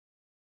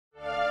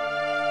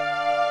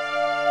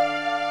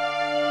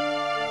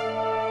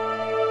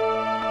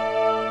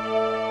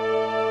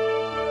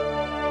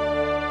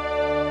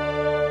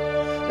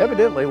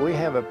Evidently, we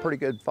have a pretty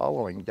good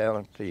following down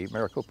at the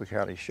Maricopa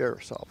County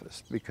Sheriff's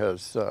Office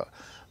because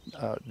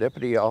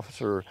Deputy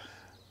Officer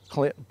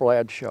Clint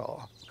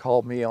Bradshaw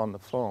called me on the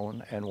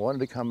phone and wanted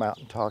to come out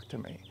and talk to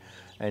me.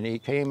 And he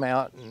came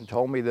out and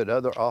told me that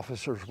other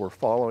officers were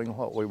following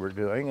what we were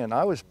doing, and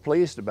I was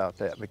pleased about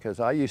that because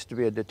I used to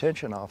be a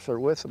detention officer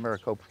with the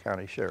Maricopa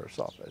County Sheriff's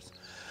Office.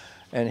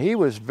 And he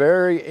was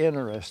very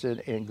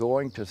interested in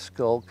going to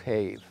Skull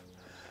Cave,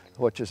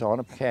 which is on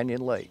a canyon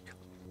lake.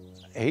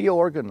 He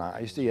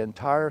organized the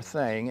entire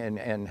thing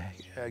and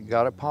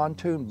got a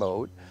pontoon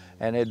boat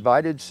and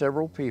invited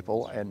several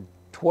people, and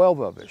 12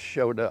 of us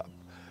showed up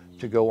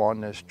to go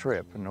on this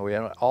trip. And we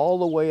went all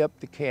the way up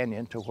the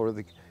canyon to where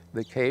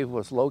the cave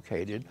was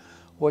located,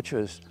 which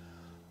was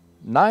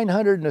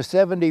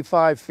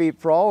 975 feet.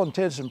 For all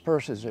intents and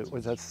purposes, it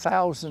was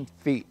 1,000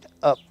 feet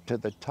up to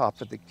the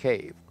top of the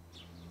cave.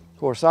 Of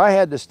course, I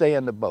had to stay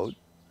in the boat,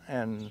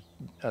 and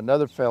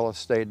another fellow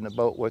stayed in the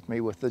boat with me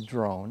with the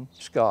drone,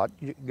 Scott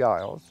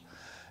Giles,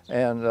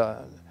 and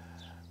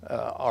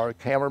our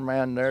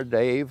cameraman there,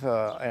 Dave,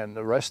 and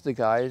the rest of the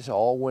guys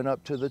all went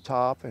up to the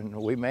top, and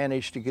we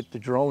managed to get the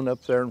drone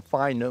up there and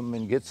find them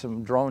and get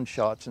some drone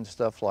shots and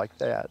stuff like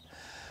that.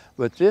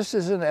 But this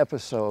is an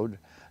episode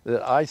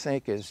that I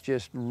think is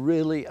just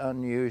really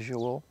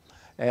unusual,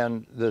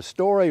 and the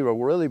story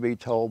will really be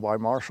told by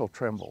Marshall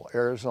Trimble,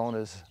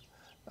 Arizona's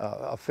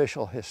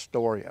official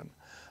historian.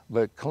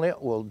 But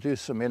Clint will do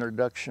some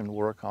introduction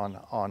work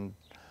on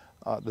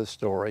the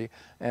story,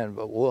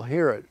 but we'll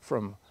hear it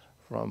from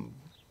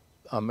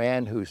a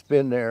man who's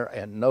been there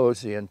and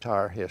knows the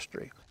entire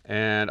history.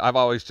 And I've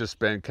always just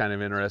been kind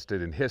of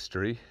interested in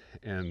history,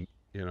 and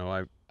you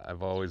know,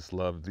 I've always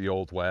loved the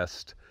Old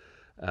West,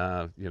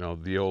 you know,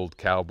 the old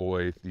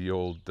cowboy, the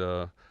old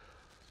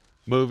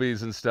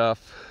movies and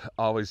stuff.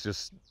 Always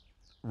just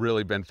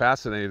really been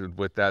fascinated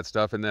with that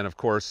stuff. And then of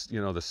course,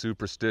 you know, the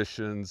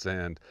superstitions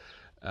and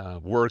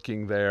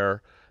working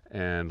there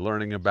and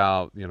learning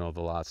about, you know, the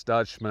Lost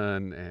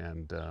Dutchman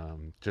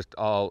and just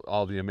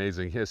all the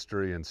amazing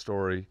history and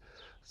story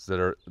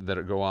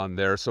that go on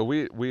there. So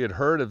we had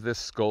heard of this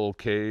Skull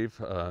Cave.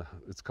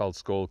 It's called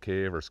Skull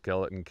Cave or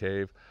Skeleton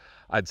Cave.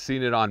 I'd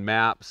seen it on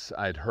maps.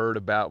 We'd heard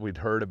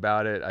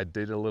about it. I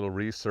did a little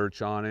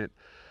research on it.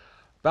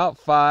 About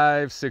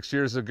 5-6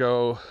 years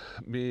ago,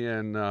 me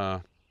and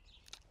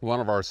one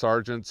of our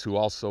sergeants who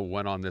also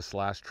went on this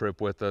last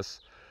trip with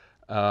us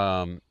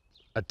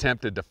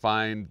attempted to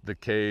find the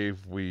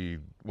cave. We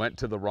went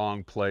to the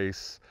wrong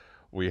place.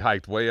 We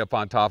hiked way up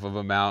on top of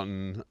a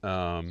mountain,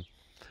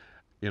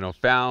 you know,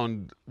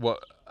 found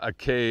a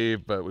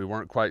cave, but we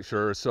weren't quite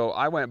sure. So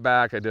I went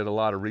back, I did a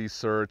lot of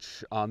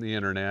research on the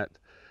internet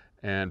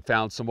and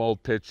found some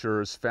old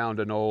pictures, found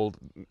an old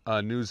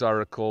news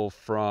article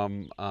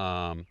from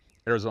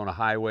Arizona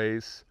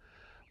Highways,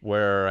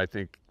 where I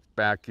think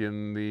back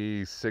in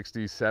the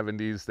 60s,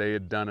 70s, they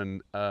had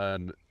done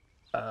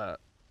a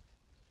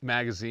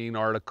magazine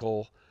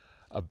article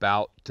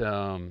about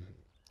the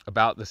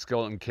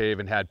Skeleton Cave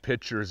and had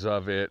pictures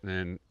of it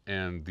and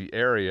the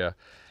area.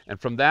 And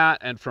from that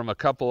and from a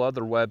couple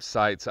other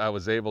websites, I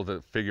was able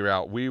to figure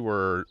out we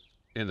were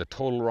in the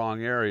total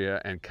wrong area,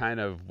 and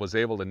kind of was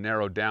able to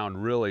narrow down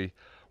really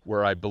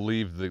where I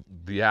believe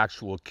the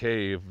actual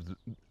cave,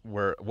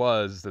 where it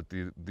was that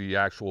the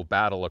actual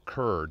battle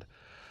occurred.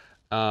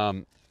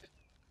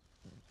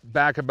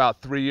 Back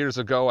about 3 years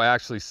ago, I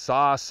actually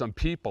saw some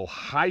people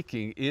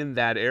hiking in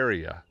that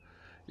area,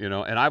 you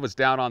know, and I was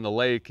down on the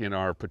lake in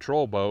our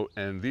patrol boat,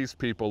 and these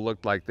people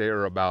looked like they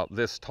were about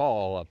this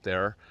tall up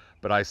there,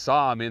 but I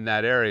saw them in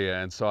that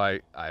area, and so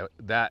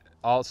that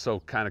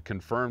also kind of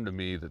confirmed to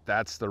me that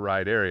that's the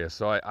right area.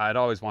 So I'd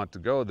always want to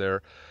go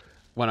there.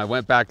 When I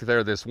went back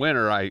there this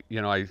winter,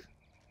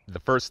 the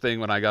first thing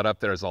when I got up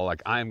there is all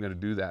like, I'm going to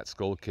do that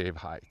Skull Cave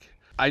hike.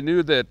 I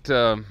knew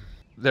that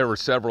there were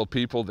several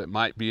people that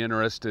might be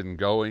interested in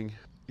going.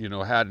 You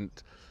know,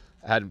 hadn't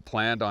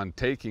planned on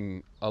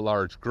taking a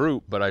large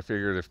group, but I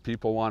figured if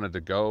people wanted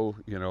to go,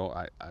 you know,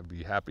 I'd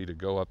be happy to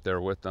go up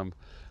there with them.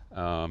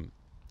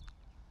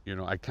 You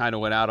know, I kind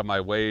of went out of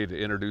my way to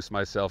introduce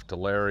myself to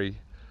Larry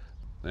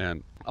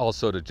and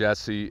also to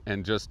Jesse,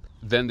 and just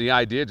then the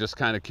idea just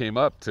kind of came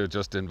up to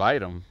just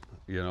invite them,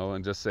 you know,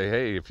 and just say,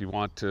 hey, if you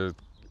want to,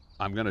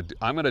 I'm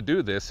gonna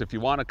do this. If you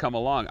want to come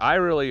along. I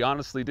really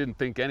honestly didn't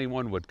think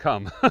anyone would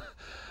come,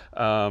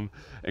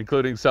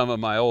 including some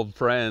of my old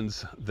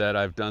friends that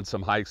I've done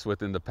some hikes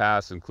with in the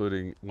past,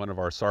 including one of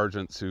our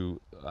sergeants who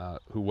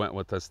went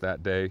with us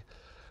that day.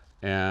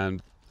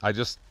 And I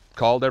just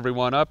called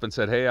everyone up and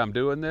said, hey, I'm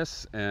doing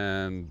this,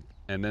 and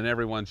then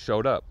everyone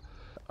showed up.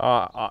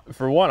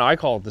 For one, I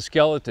call it the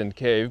Skeleton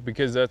Cave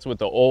because that's what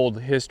the old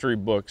history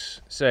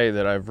books say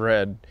that I've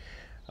read.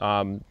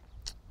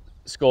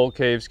 Skull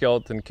Cave,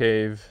 Skeleton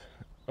Cave,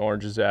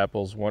 oranges,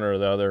 apples, one or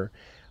the other.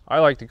 I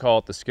like to call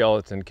it the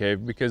Skeleton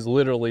Cave because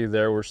literally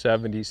there were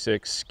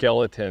 76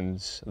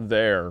 skeletons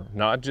there,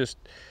 not just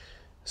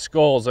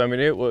skulls. I mean,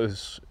 it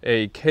was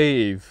a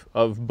cave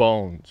of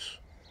bones.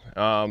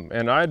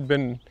 And I'd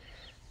been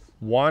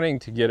wanting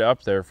to get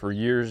up there for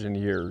years and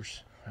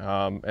years.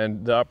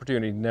 And the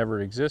opportunity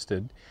never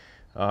existed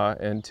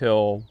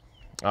until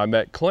I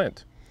met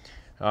Clint.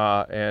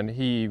 And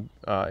he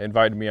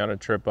invited me on a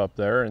trip up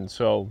there, and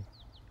so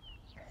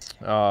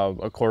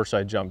of course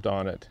I jumped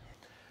on it.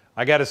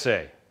 I gotta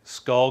say,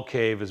 Skull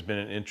Cave has been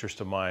an interest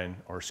of mine,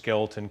 or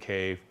Skeleton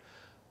Cave,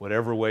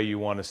 whatever way you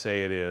want to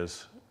say it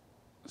is.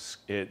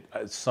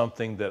 It's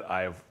something that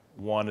I've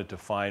wanted to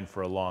find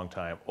for a long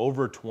time.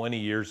 Over 20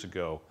 years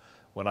ago,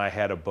 when I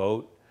had a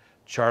boat,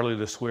 Charlie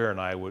LeSueur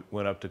and I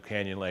went up to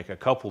Canyon Lake a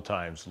couple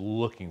times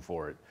looking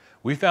for it.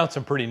 We found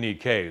some pretty neat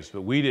caves,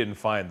 but we didn't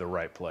find the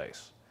right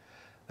place.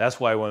 That's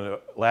why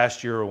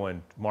last year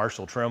when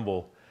Marshall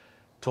Trimble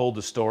told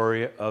the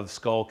story of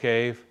Skull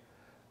Cave,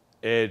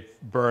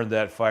 it burned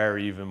that fire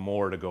even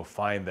more to go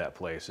find that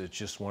place. It's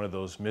just one of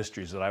those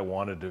mysteries that I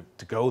wanted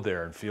to go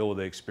there and feel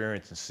the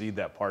experience and see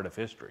that part of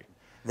history.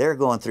 They're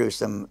going through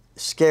some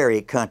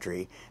scary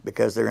country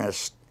because they're in a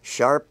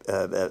sharp,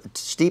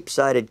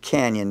 steep-sided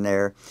canyon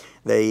there.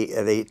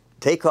 They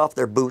take off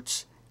their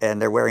boots,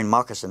 and they're wearing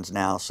moccasins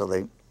now so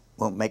they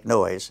won't make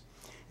noise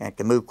and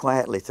can move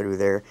quietly through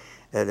there.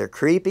 They're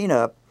creeping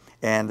up,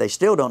 and they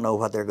still don't know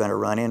what they're going to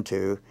run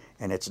into,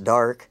 and it's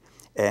dark.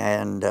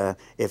 And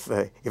if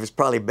it's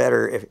probably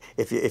better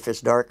if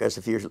it's dark, because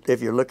if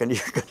you're looking,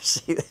 you're going to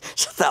see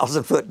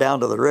 1,000 foot down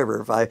to the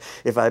river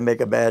if I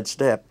make a bad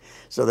step.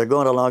 So they're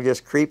going along,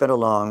 just creeping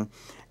along,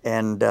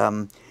 and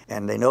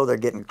they know they're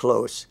getting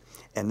close.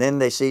 And then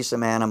they see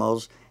some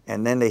animals,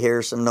 and then they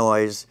hear some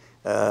noise.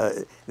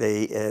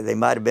 They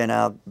might have been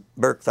out.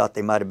 Burke thought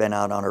they might have been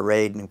out on a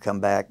raid and come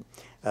back.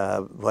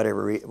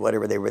 Whatever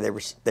they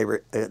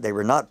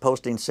were not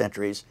posting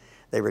sentries.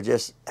 They were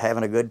just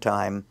having a good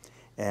time.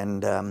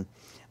 And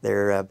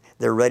they're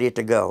ready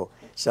to go.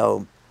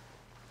 So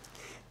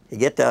they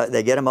get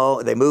them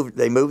all. They move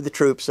the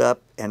troops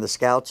up, and the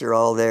scouts are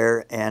all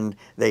there, and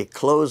they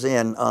close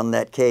in on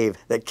that cave.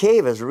 That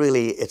cave is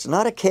it's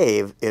not a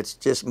cave. It's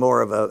just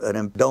more of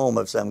a dome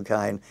of some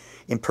kind,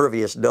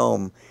 impervious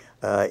dome.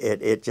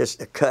 It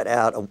just cut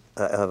out of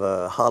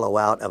a hollow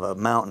out of a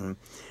mountain,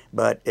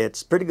 but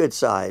it's pretty good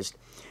sized.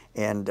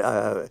 And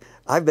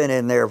I've been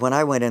in there. When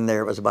I went in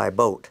there, it was by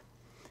boat.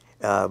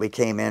 We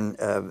came in,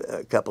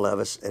 a couple of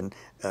us, and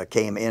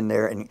came in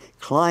there and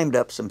climbed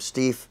up some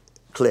steep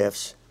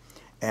cliffs,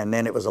 and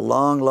then it was a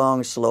long,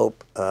 long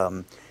slope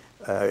and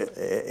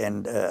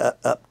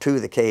up to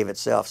the cave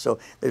itself. So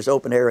there's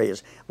open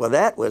areas. Well,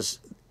 that was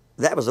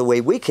the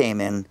way we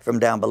came in from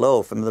down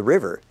below, from the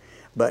river.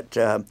 But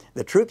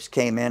the troops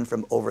came in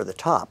from over the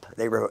top.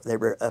 They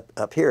were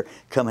up here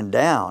coming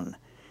down,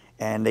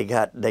 and they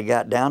got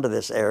down to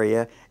this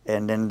area.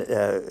 And then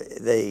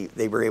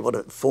they were able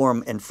to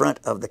form in front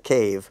of the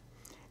cave,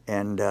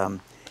 and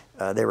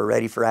they were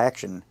ready for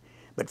action.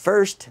 But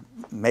first,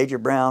 Major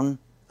Brown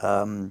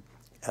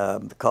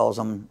calls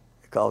on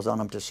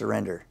them to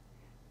surrender.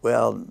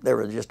 Well, there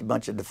were just a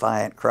bunch of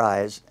defiant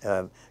cries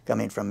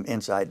coming from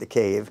inside the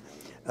cave.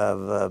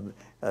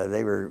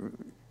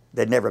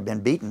 They'd never been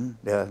beaten.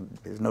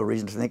 There's no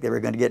reason to think they were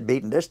going to get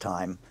beaten this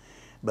time,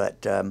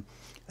 but.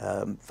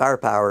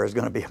 Firepower is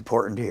going to be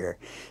important here.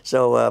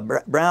 So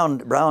Brown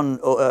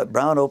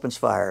opens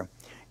fire,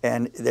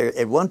 and there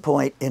at one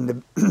point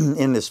in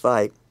this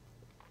fight,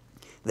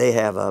 they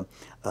have a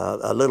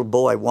little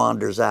boy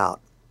wanders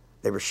out.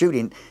 They were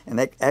shooting, and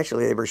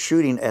they were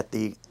shooting at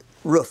the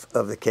roof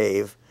of the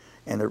cave,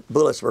 and the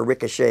bullets were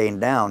ricocheting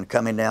down,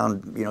 coming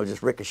down,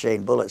 just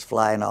ricocheting bullets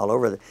flying all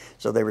over.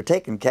 So they were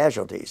taking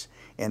casualties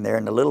in there,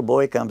 and the little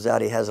boy comes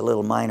out. He has a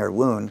little minor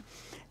wound,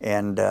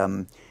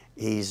 and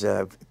he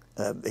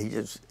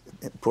just,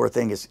 poor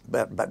thing, is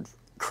about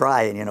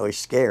crying, he's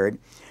scared.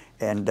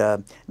 And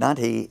the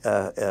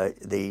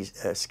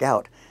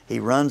scout, he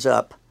runs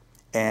up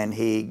and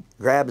he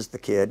grabs the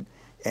kid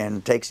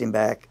and takes him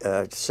back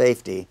to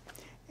safety.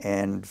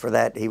 And for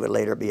that, he would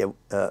later be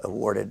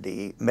awarded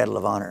the Medal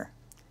of Honor.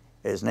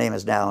 His name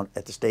is down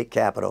at the state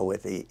capitol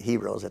with the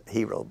heroes at the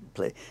hero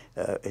play,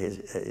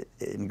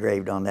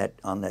 engraved on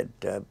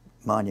that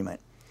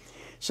monument.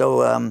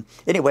 So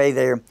anyway,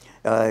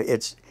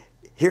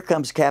 here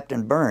comes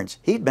Captain Burns.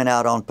 He'd been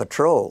out on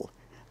patrol,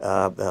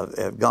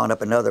 gone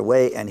up another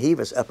way, and he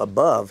was up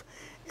above.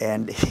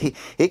 And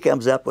he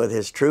comes up with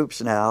his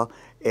troops now,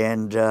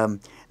 and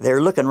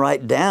they're looking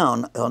right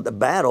down on the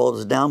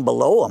battles down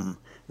below them.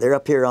 They're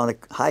up here on the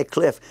high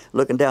cliff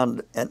looking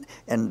down,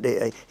 and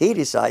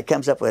he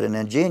comes up with an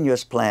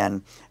ingenious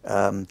plan.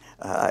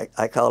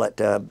 I call it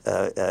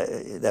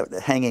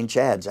the hanging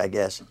chads, I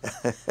guess.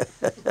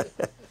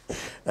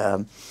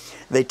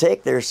 They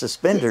take their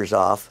suspenders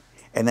off,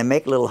 and they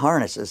make little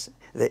harnesses.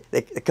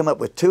 They come up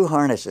with 2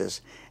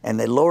 harnesses, and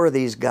they lower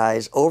these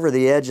guys over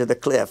the edge of the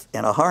cliff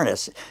in a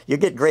harness. You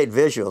get great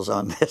visuals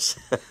on this.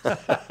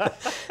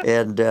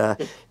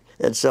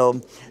 and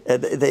so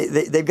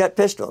they've got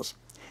pistols.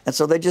 And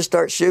so they just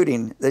start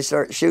shooting. They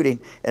start shooting,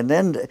 and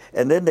then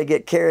they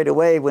get carried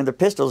away. When their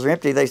pistols are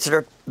empty, they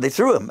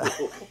threw them.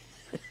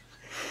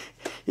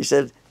 He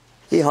said,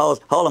 he hauled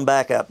them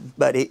back up,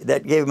 but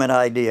that gave him an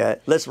idea.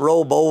 Let's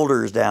roll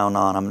boulders down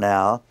on them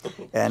now.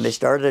 And they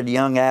started a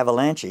young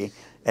avalanche,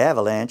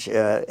 avalanche,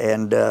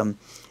 and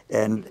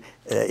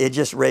it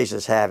just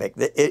raises havoc.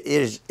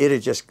 It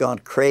has just gone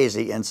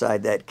crazy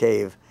inside that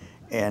cave,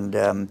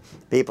 and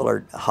people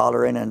are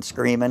hollering and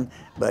screaming,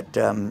 but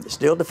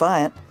still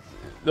defiant.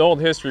 The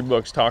old history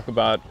books talk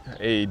about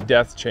a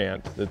death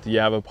chant that the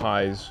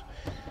Yavapais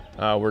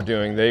were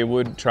doing. They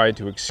would try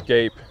to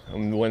escape,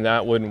 and when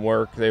that wouldn't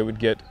work, they would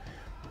get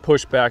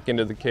pushed back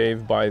into the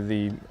cave by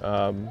the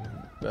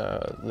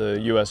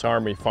U.S.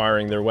 Army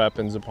firing their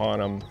weapons upon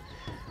them,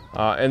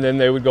 and then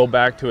they would go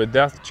back to a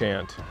death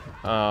chant.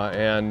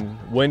 And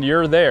when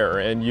you're there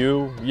and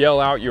you yell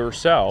out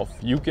yourself,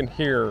 you can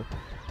hear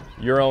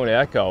your own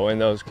echo in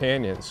those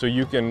canyons. So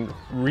you can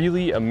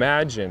really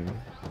imagine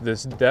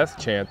this death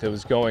chant that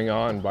was going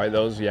on by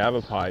those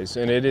Yavapais,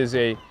 and it is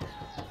a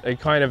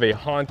kind of a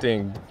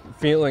haunting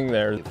feeling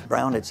there.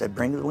 Brown had said,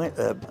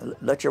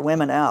 let your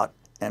women out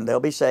and they'll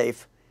be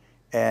safe,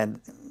 and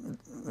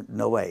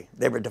no way.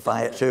 They were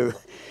defiant too.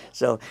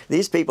 So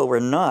these people were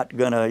not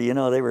gonna, you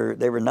know, they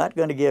were not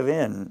gonna give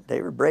in.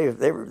 They were brave.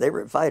 They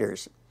were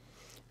fighters,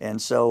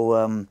 and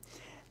so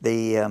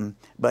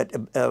but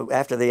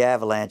after the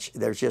avalanche,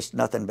 there's just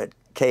nothing but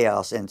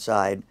chaos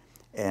inside,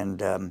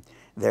 and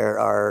there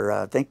are,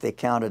 I think they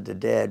counted the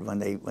dead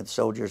when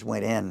soldiers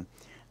went in.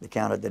 They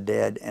counted the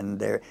dead, and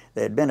there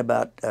had been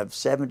about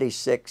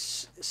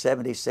 76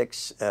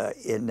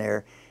 in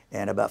there,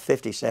 and about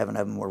 57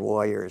 of them were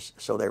warriors.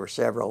 So there were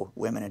several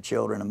women and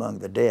children among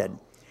the dead.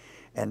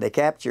 And they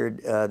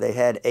captured, they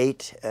had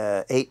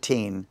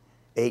 18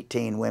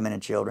 women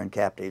and children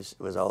captives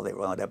was all they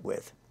wound up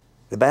with.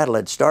 The battle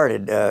had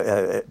started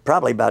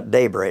probably about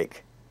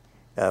daybreak,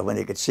 when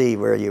they could see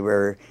where you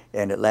were,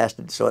 and it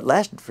lasted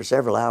for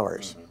several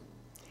hours.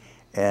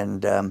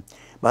 And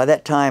by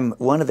that time,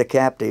 one of the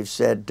captives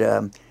said,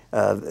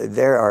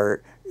 there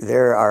are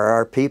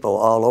our people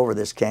all over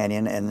this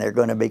canyon, and they're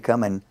going to be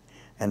coming,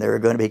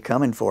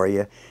 for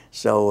you.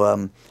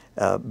 So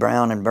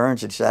Brown and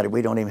Burns decided,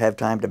 we don't even have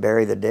time to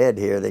bury the dead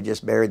here. They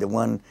just buried the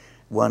one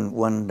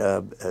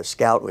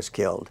scout was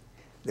killed.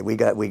 We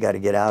got to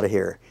get out of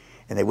here.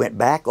 And they went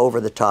back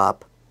over the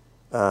top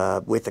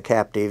with the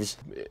captives.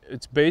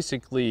 It's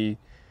basically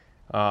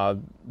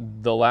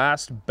the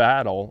last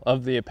battle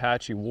of the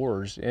Apache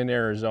Wars in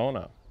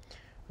Arizona.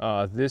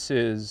 This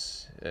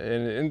is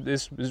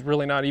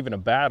really not even a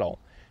battle.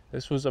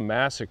 This was a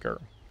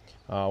massacre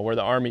where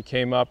the Army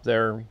came up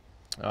there.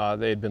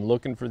 They had been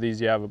looking for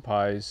these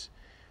Yavapais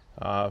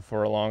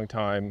for a long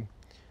time,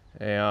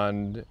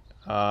 and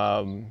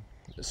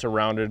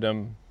surrounded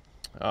them.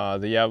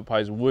 The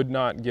Yavapais would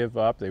not give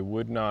up. They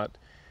would not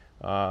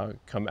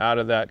come out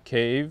of that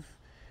cave.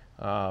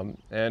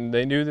 And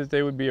they knew that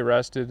they would be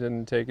arrested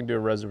and taken to a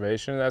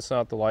reservation. That's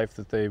not the life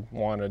that they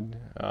wanted.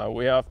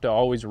 We have to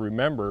always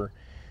remember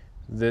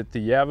that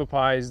the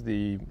Yavapais,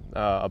 the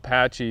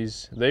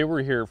Apaches, they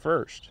were here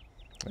first.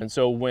 And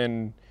so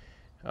when,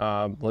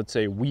 let's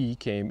say, we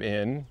came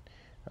in,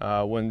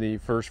 when the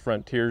first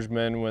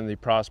frontiersmen, when the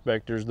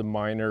prospectors, the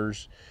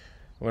miners,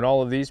 when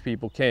all of these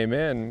people came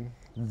in,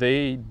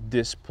 they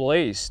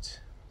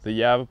displaced the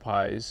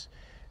Yavapais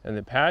and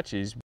the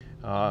Apaches.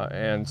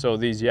 And so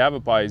these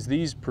Yavapais,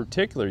 these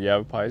particular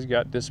Yavapais,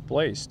 got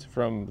displaced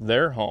from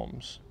their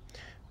homes.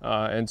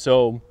 And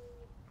so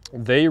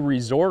they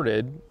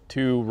resorted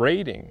to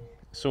raiding.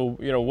 So,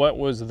 you know, what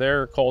was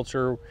their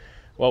culture,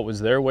 what was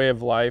their way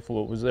of life,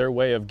 what was their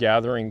way of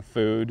gathering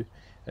food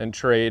and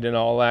trade and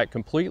all that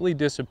completely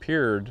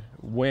disappeared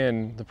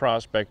when the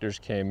prospectors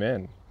came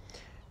in.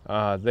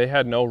 They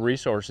had no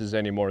resources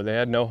anymore. They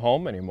had no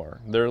home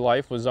anymore. Their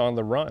life was on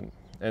the run.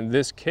 And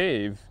this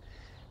cave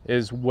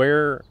is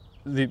where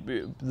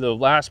the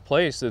last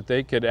place that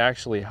they could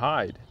actually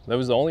hide. That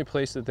was the only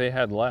place that they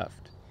had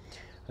left.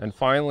 And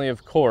finally,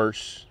 of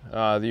course,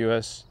 the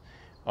U.S.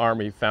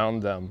 Army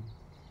found them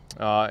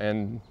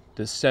and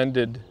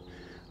descended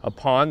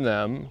upon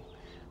them,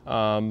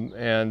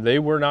 and they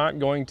were not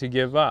going to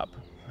give up.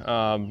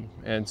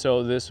 And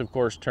so this, of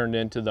course, turned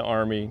into the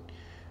Army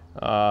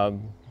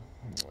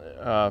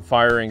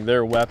firing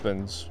their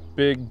weapons,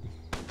 big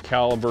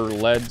caliber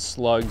lead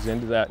slugs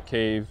into that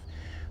cave.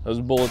 Those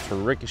bullets were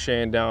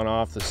ricocheting down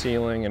off the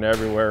ceiling and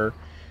everywhere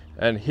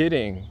and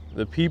hitting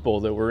the people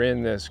that were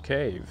in this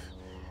cave.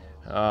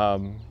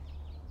 And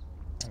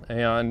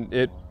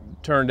it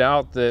turned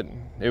out that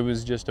it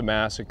was just a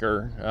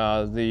massacre.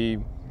 The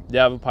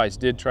Yavapais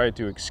did try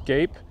to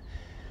escape.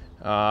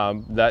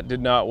 That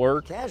did not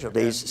work.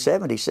 Casualties,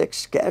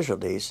 76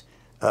 casualties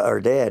are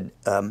dead.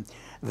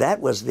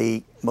 That was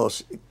the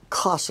most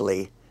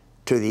costly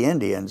to the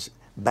Indians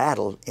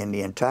battle in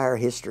the entire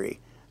history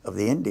of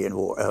the Indian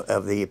War,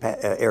 of the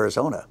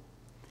Arizona,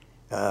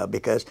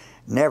 because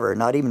never,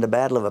 not even the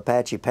Battle of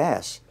Apache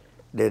Pass,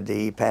 did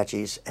the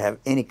Apaches have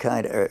any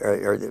kind of,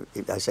 or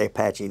I say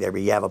Apache, there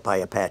be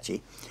Yavapai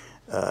Apache,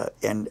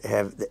 and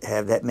have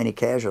that many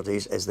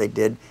casualties as they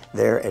did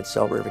there at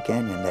Salt River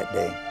Canyon that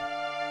day.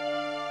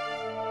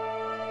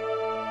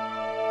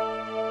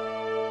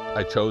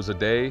 I chose a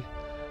day.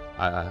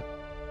 I,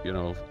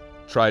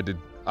 tried to,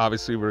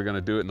 obviously we were going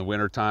to do it in the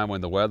wintertime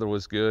when the weather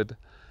was good,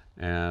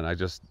 and I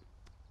just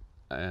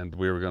and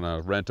we were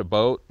gonna rent a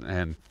boat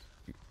and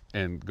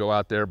go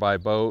out there by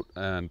boat.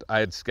 And I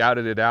had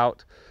scouted it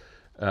out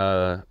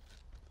a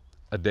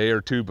day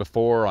or two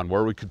before on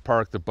where we could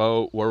park the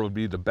boat, where would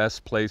be the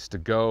best place to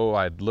go.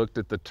 I'd looked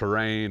at the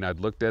terrain, I'd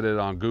looked at it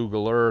on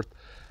Google Earth,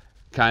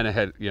 kind of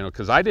had, you know,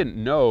 because I didn't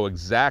know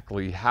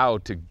exactly how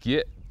to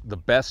get the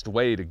best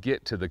way to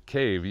get to the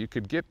cave. You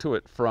could get to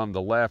it from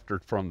the left or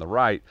from the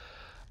right.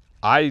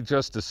 I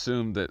just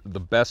assumed that the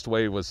best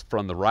way was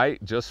from the right,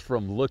 just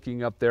from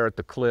looking up there at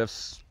the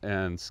cliffs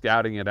and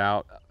scouting it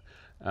out.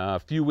 A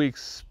few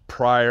weeks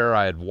prior,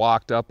 I had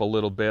walked up a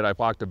little bit. I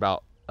walked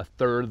about a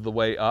third of the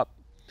way up,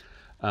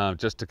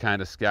 just to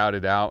kind of scout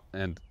it out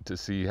and to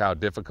see how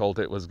difficult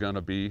it was going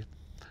to be.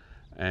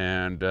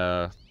 And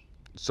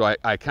so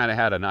I kind of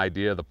had an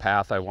idea of the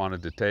path I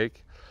wanted to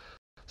take.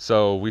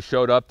 So we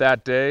showed up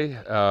that day.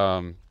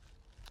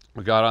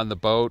 We got on the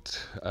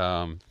boat.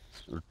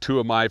 Two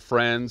of my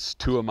friends,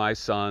 two of my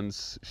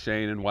sons,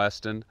 Shane and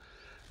Weston,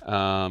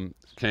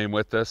 came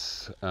with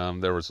us.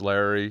 There was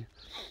Larry,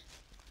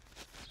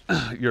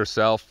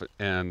 yourself,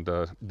 and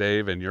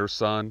Dave, and your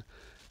son,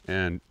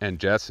 and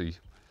Jesse.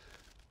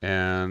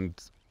 And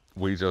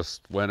we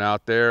just went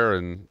out there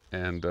and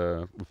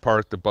we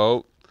parked the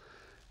boat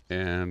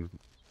and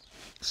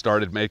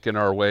started making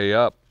our way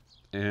up.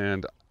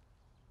 And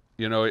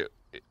you know,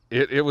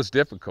 it was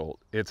difficult.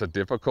 It's a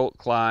difficult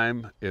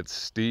climb. It's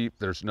steep.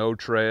 There's no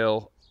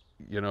trail.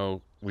 You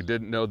know, we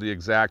didn't know the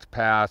exact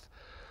path.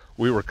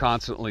 We were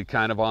constantly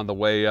kind of on the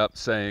way up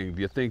saying,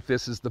 do you think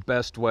this is the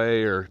best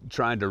way, or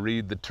trying to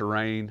read the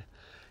terrain,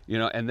 you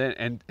know, and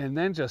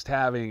then just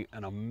having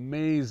an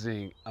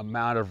amazing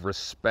amount of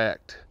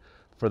respect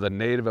for the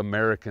Native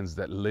Americans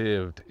that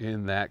lived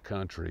in that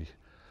country.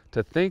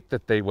 To think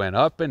that they went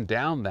up and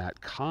down that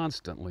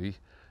constantly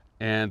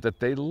and that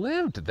they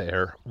lived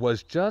there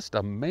was just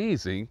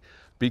amazing,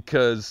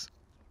 because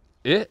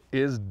it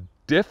is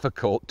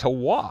difficult to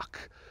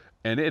walk,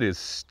 and it is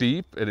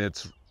steep, and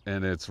it's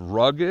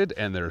rugged,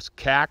 and there's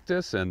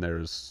cactus, and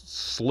there's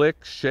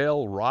slick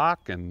shale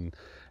rock, and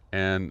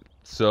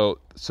so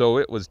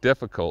it was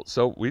difficult.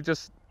 So we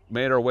just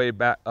made our way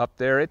back up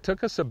there. It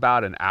took us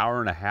about an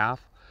hour and a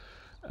half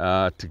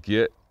to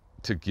get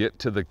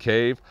to the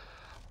cave.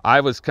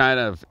 I was kind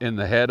of in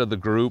the head of the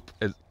group,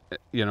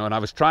 you know, and I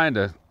was trying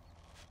to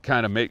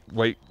kind of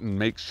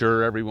make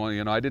sure everyone,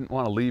 you know, I didn't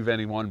want to leave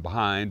anyone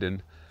behind,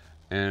 and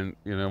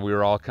you know, we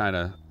were all kind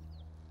of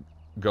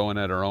going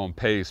at our own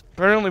pace.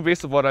 Apparently,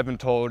 based on what I've been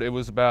told, it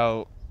was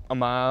about a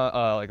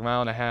mile, like a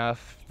mile and a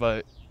half.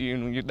 But you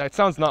know, that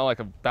sounds not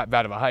like that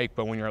bad of a hike.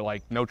 But when you're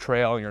like no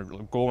trail and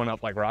you're going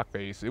up like rock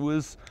face, it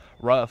was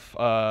rough.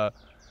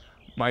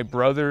 My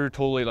brother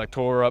totally like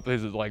tore up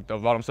his, like the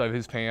bottom side of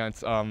his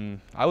pants.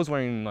 I was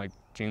wearing like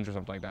jeans or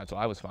something like that, so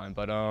I was fine.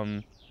 But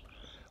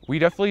we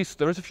definitely,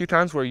 there was a few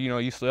times where, you know,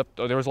 you slipped.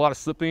 There was a lot of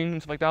slipping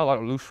and stuff like that, a lot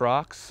of loose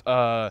rocks.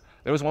 There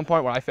was one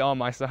point where I fell on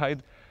my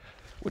side,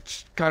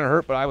 which kind of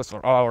hurt, but I was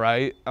all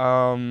right.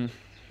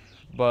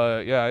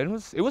 But yeah, it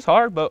was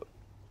hard, but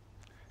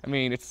I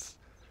mean, it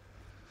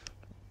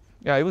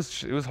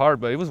was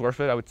hard, but it was worth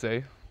it, I would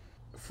say.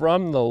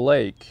 From the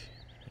lake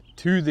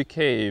to the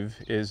cave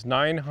is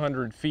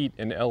 900 feet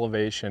in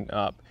elevation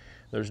up.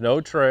 There's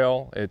no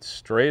trail, it's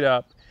straight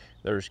up.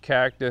 There's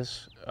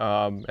cactus.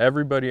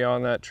 Everybody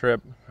on that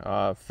trip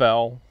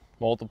fell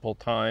multiple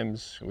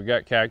times. We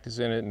got cactus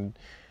in it, and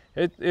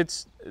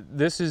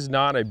this is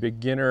not a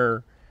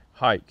beginner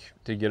hike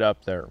to get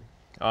up there.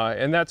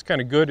 And that's kind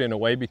of good in a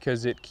way,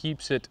 because it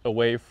keeps it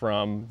away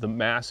from the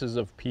masses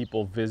of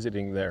people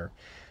visiting there.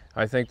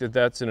 I think that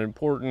that's an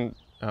important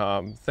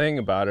thing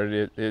about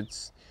it.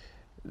 It's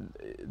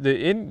the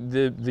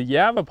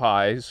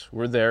Yavapais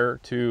were there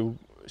to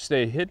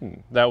stay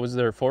hidden. That was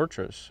their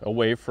fortress,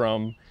 away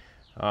from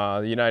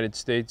the United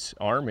States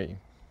Army.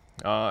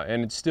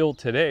 And it's still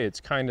today, it's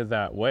kind of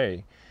that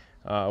way,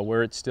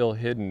 where it's still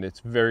hidden. It's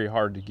very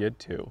hard to get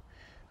to.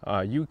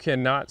 You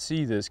cannot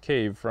see this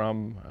cave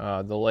from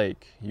the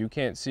lake. You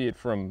can't see it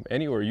from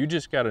anywhere. You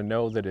just got to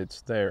know that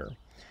it's there.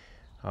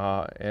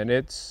 And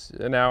it's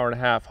an hour and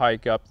a half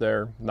hike up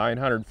there,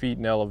 900 feet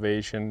in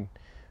elevation,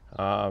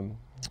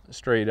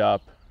 straight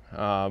up.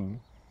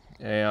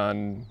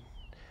 And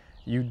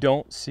you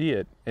don't see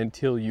it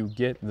until you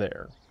get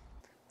there.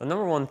 The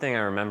number one thing I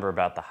remember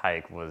about the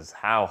hike was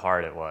how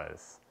hard it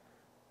was.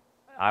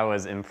 I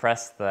was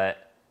impressed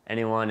that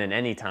anyone in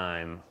any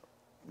time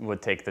would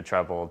take the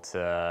trouble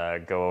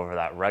to go over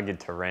that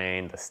rugged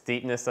terrain, the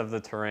steepness of the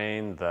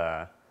terrain,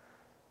 the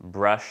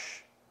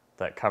brush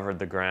that covered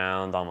the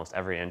ground, almost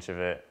every inch of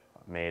it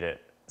made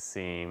it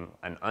seem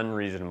an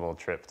unreasonable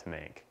trip to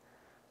make.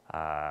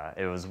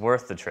 It was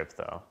worth the trip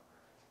though.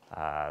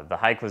 The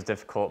hike was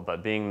difficult,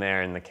 but being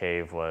there in the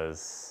cave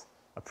was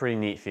a pretty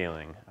neat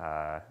feeling,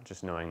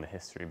 just knowing the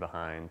history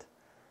behind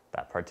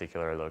that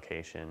particular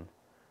location.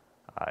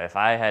 If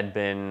I had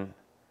been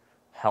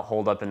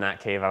holed up in that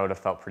cave, I would have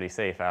felt pretty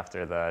safe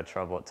after the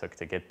trouble it took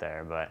to get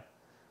there, but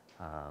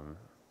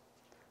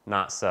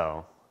not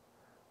so.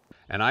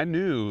 And I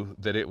knew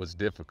that it was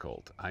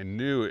difficult. I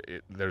knew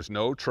there's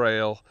no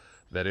trail,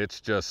 that it's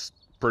just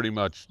pretty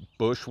much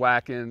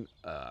bushwhacking,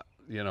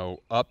 you know,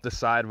 up the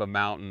side of a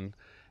mountain,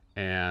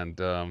 and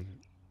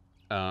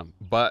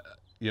but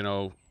you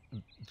know,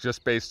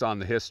 just based on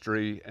the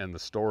history and the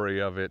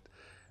story of it,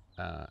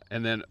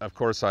 and then of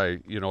course I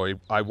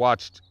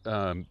watched.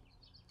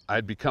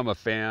 I'd become a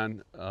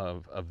fan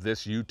of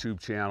this YouTube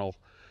channel,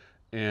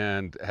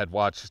 and I've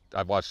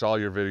watched all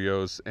your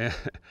videos,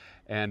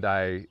 and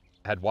I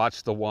had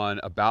watched the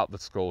one about the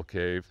Skull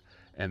Cave,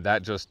 and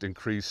that just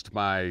increased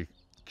my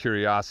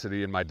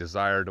curiosity and my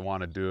desire to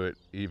want to do it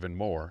even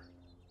more.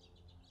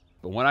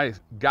 But when I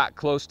got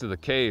close to the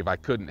cave, I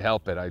couldn't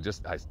help it. I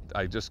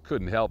just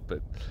couldn't help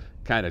but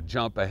kind of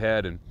jump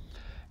ahead, and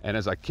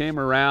as I came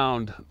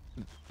around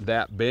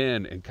that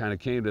bend and kind of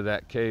came to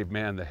that cave,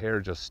 man, the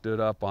hair just stood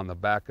up on the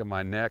back of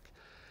my neck,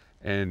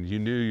 and you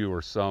knew you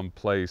were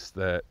someplace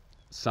that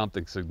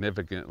something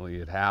significantly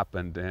had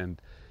happened, and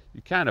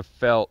you kind of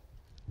felt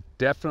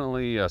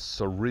definitely a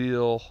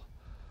surreal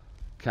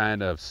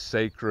kind of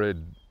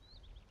sacred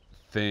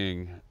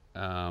thing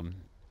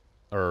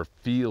or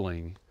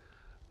feeling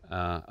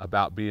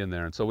about being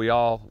there. And so we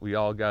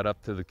all got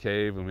up to the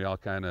cave, and we all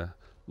kind of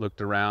looked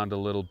around a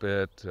little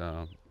bit.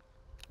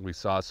 We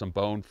saw some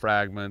bone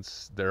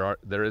fragments.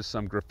 There is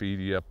some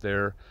graffiti up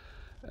there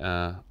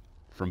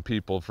from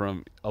people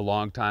from a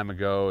long time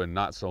ago and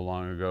not so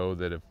long ago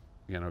that have,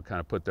 you know, kind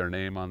of put their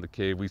name on the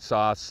cave. We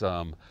saw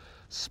some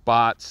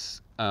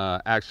spots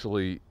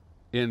actually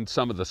in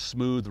some of the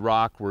smooth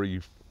rock where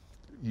you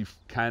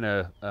kind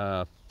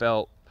of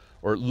felt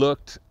or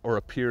looked or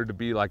appeared to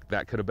be like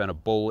that could have been a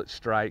bullet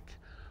strike,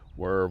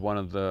 where one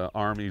of the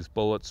Army's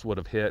bullets would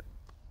have hit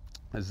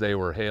as they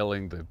were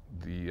hailing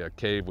the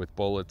cave with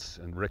bullets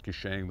and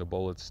ricocheting the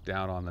bullets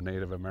down on the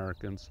Native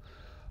Americans.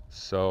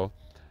 So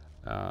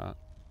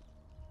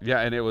yeah,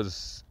 and it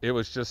was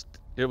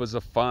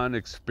a fun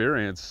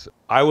experience.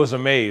 I was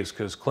amazed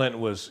because Clint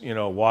was, you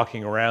know,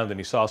 walking around and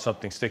he saw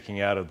something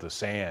sticking out of the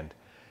sand,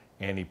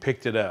 and he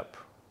picked it up,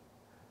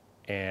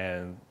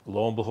 and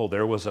lo and behold,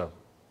 there was a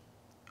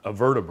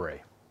vertebrae.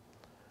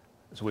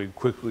 So we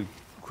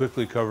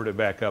quickly covered it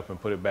back up and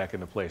put it back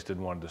into place.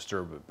 Didn't want to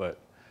disturb it, but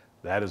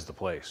that is the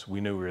place. We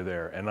knew we were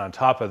there. And on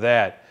top of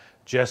that,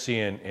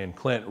 Jesse and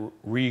Clint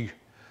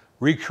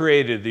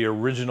recreated the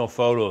original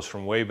photos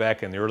from way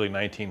back in the early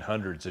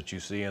 1900s that you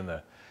see in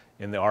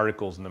the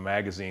articles in the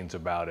magazines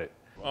about it.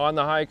 On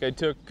the hike, I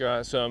took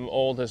some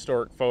old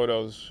historic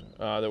photos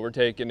that were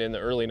taken in the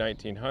early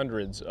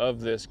 1900s of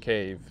this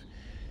cave.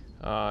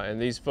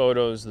 And these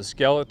photos, the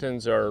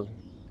skeletons are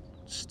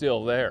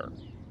still there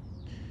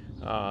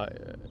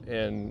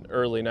in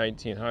early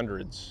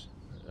 1900s.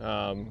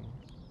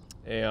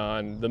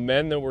 And the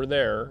men that were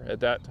there at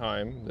that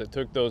time that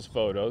took those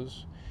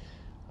photos,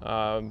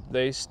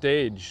 they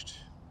staged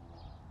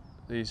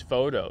these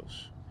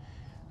photos.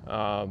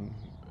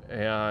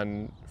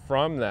 And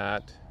from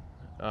that,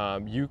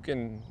 you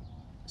can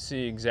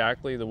see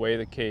exactly the way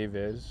the cave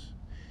is.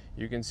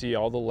 You can see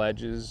all the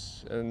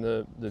ledges and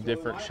the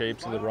different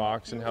shapes of the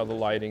rocks and how the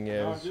lighting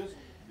is.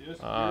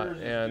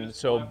 And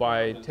so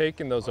by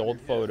taking those old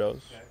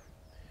photos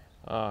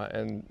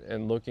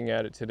and looking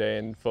at it today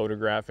and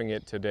photographing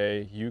it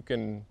today, you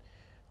can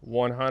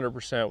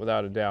 100%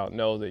 without a doubt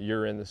know that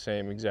you're in the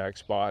same exact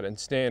spot and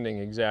standing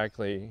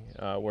exactly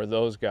where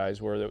those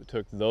guys were that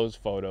took those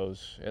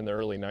photos in the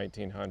early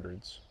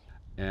 1900s.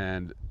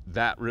 And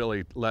that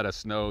really let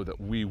us know that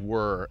we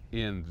were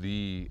in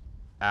the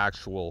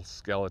actual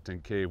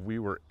skeleton cave. We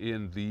were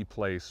in the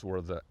place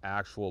where the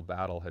actual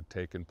battle had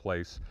taken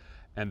place,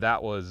 and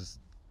it was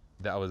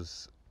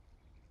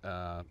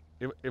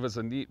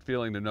a neat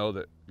feeling to know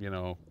that, you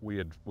know, we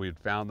had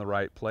found the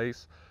right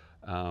place,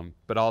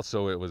 but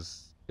also it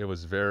was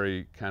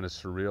very kind of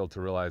surreal to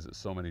realize that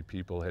so many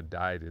people had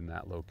died in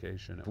that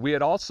location. We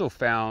had also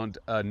found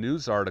a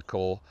news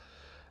article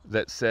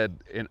that said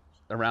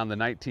around the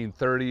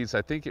 1930s,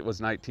 I think it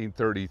was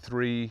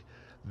 1933,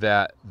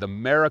 that the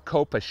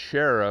Maricopa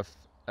sheriff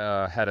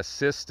had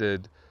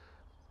assisted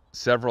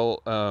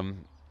several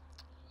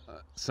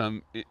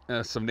some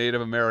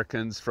Native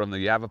Americans from the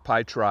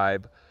Yavapai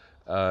tribe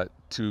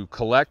to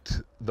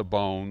collect the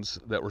bones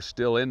that were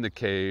still in the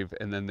cave,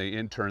 and then they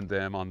interned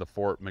them on the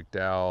Fort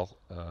McDowell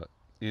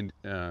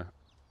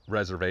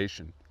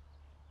reservation.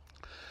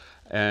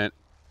 And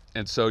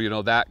so, you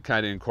know, that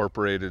kind of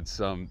incorporated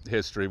some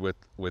history with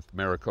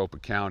Maricopa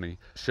County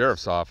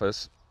Sheriff's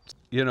Office.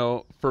 You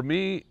know, for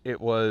me, it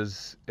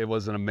was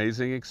an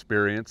amazing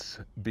experience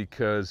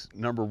because,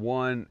 number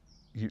one,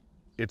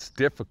 it's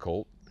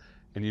difficult,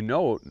 and you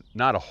know,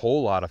 not a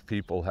whole lot of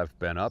people have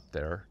been up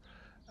there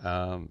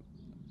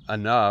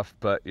enough,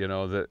 but you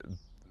know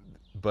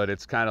but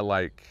it's kind of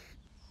like,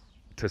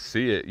 to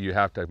see it, you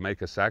have to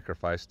make a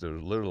sacrifice to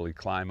literally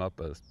climb up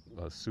a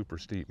super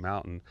steep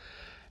mountain.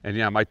 And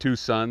yeah, my two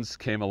sons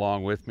came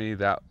along with me.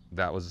 That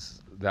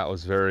was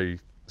very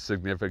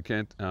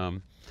significant.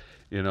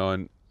 You know,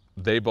 and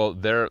they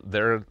both their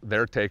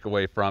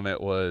takeaway from it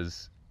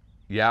was,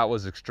 yeah, it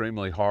was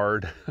extremely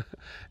hard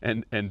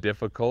and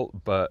difficult,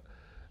 but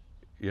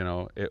you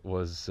know, it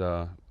was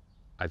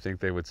I think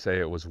they would say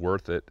it was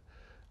worth it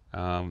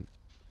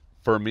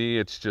For me,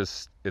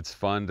 it's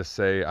fun to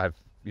say I've,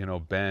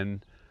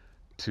 been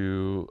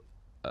to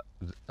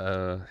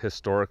a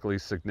historically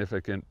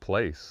significant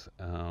place,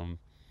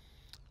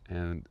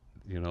 and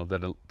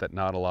that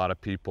not a lot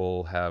of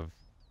people have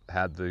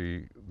had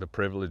the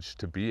privilege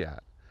to be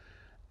at.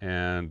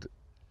 And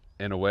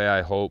in a way,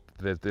 I hope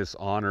that this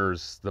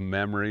honors the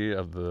memory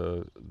of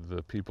the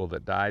people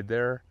that died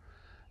there.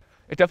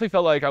 It definitely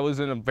felt like I was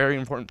in a very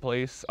important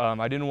place.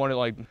 I didn't want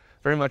to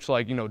very much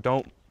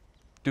don't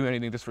do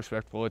anything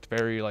disrespectful. It's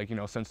very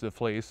sensitive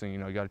place, and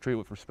you got to treat it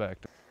with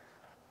respect.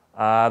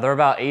 There were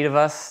about 8 of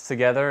us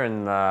together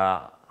in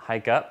the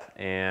hike up,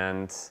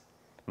 and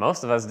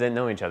most of us didn't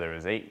know each other. It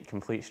was 8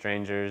 complete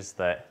strangers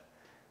that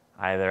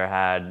either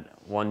had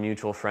one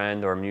mutual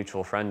friend or a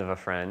mutual friend of a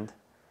friend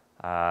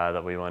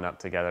that we went up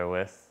together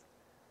with.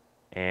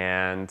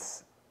 And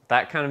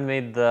that kind of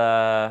made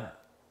the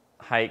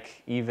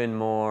hike even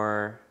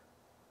more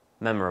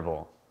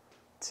memorable,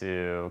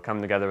 to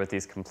come together with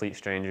these complete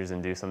strangers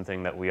and do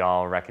something that we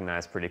all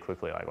recognized pretty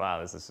quickly, like,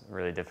 wow, this is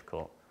really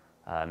difficult.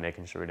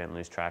 Making sure we didn't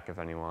lose track of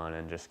anyone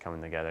and just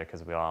coming together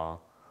because we all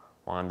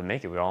wanted to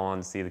make it. We all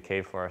wanted to see the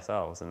cave for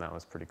ourselves, and that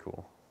was pretty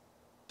cool.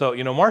 So,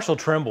 Marshall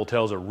Trimble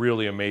tells a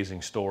really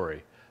amazing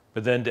story,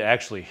 but then to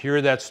actually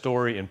hear that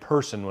story in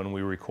person when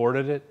we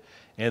recorded it,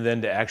 and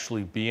then to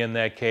actually be in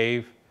that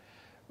cave,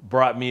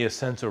 brought me a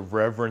sense of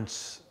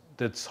reverence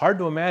that's hard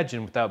to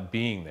imagine without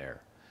being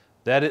there.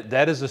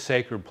 That is a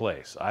sacred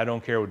place. I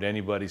don't care what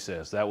anybody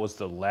says. That was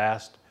the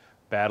last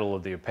battle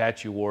of the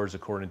Apache Wars,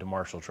 according to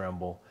Marshall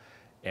Trimble,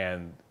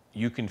 and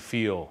you can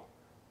feel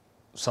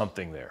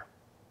something there.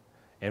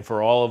 And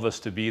for all of us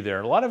to be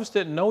there, a lot of us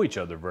didn't know each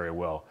other very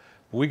well,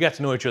 but we got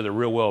to know each other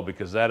real well,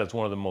 because that is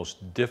one of the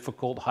most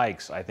difficult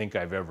hikes I think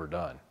I've ever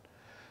done.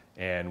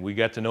 And we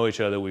got to know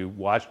each other. We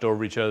watched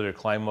over each other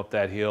climb up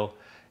that hill,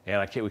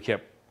 and we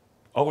kept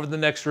over the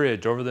next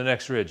ridge, over the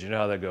next ridge. You know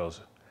how that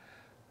goes.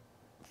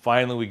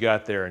 Finally, we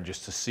got there, and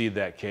just to see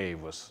that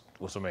cave was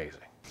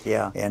amazing.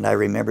 Yeah, and I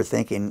remember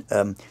thinking,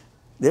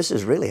 this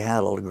is really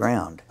hallowed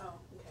ground.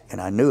 And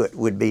I knew it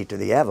would be to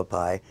the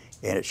Yavapai,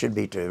 and it should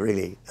be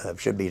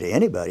to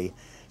anybody,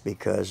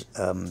 because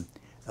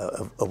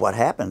of what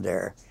happened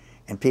there.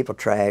 And people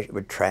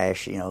would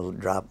trash,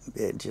 drop,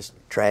 just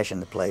trash in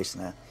the place.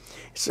 And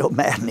it's so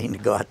maddening to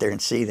go out there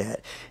and see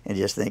that, and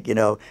just think,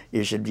 you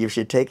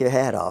should take your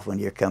hat off when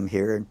you come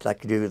here,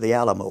 like you do the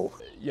Alamo.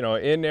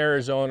 In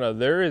Arizona,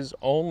 there is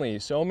only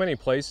so many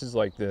places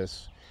like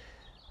this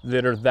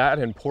that are that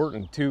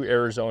important to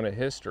Arizona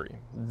history.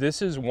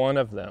 This is one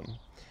of them.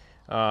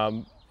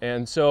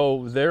 And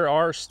so there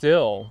are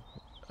still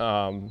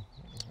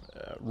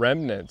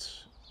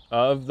remnants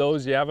of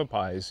those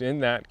Yavapais in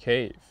that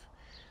cave.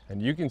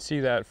 And you can see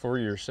that for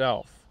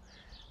yourself.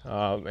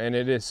 And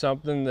it is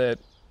something that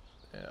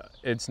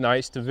it's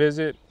nice to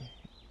visit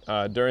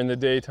during the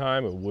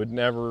daytime. I would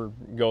never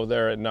go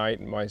there at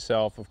night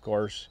myself, of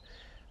course.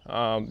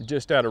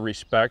 Just out of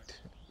respect,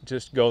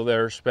 just go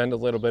there, spend a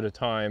little bit of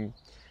time,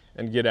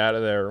 and get out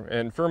of there.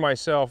 And for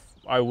myself,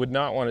 I would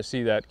not want to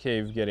see that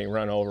cave getting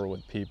run over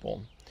with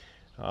people.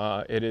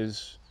 It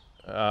is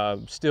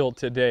still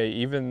today,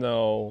 even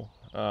though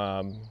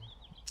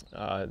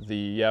the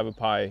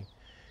Yavapai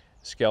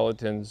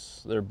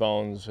skeletons, their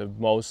bones, have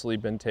mostly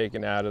been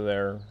taken out of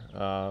there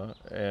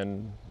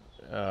and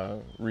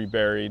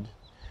reburied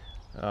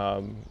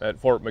at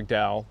Fort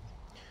McDowell.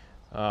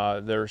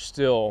 There's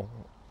still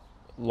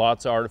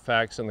lots of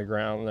artifacts in the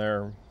ground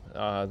there.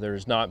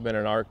 There's not been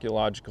an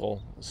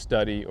archaeological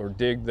study or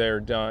dig there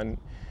done,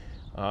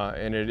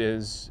 and it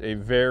is a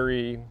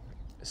very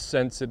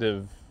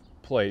sensitive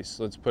place,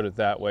 let's put it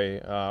that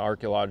way,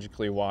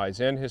 archaeologically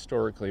wise and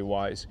historically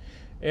wise,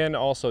 and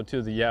also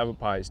to the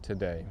Yavapais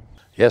today.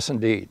 Yes,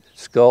 indeed.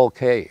 Skull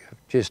Cave,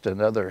 just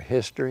another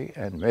history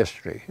and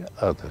mystery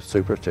of the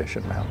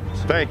Superstition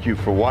Mountains. Thank you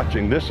for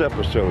watching this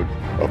episode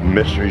of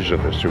Mysteries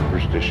of the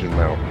Superstition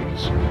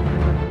Mountains.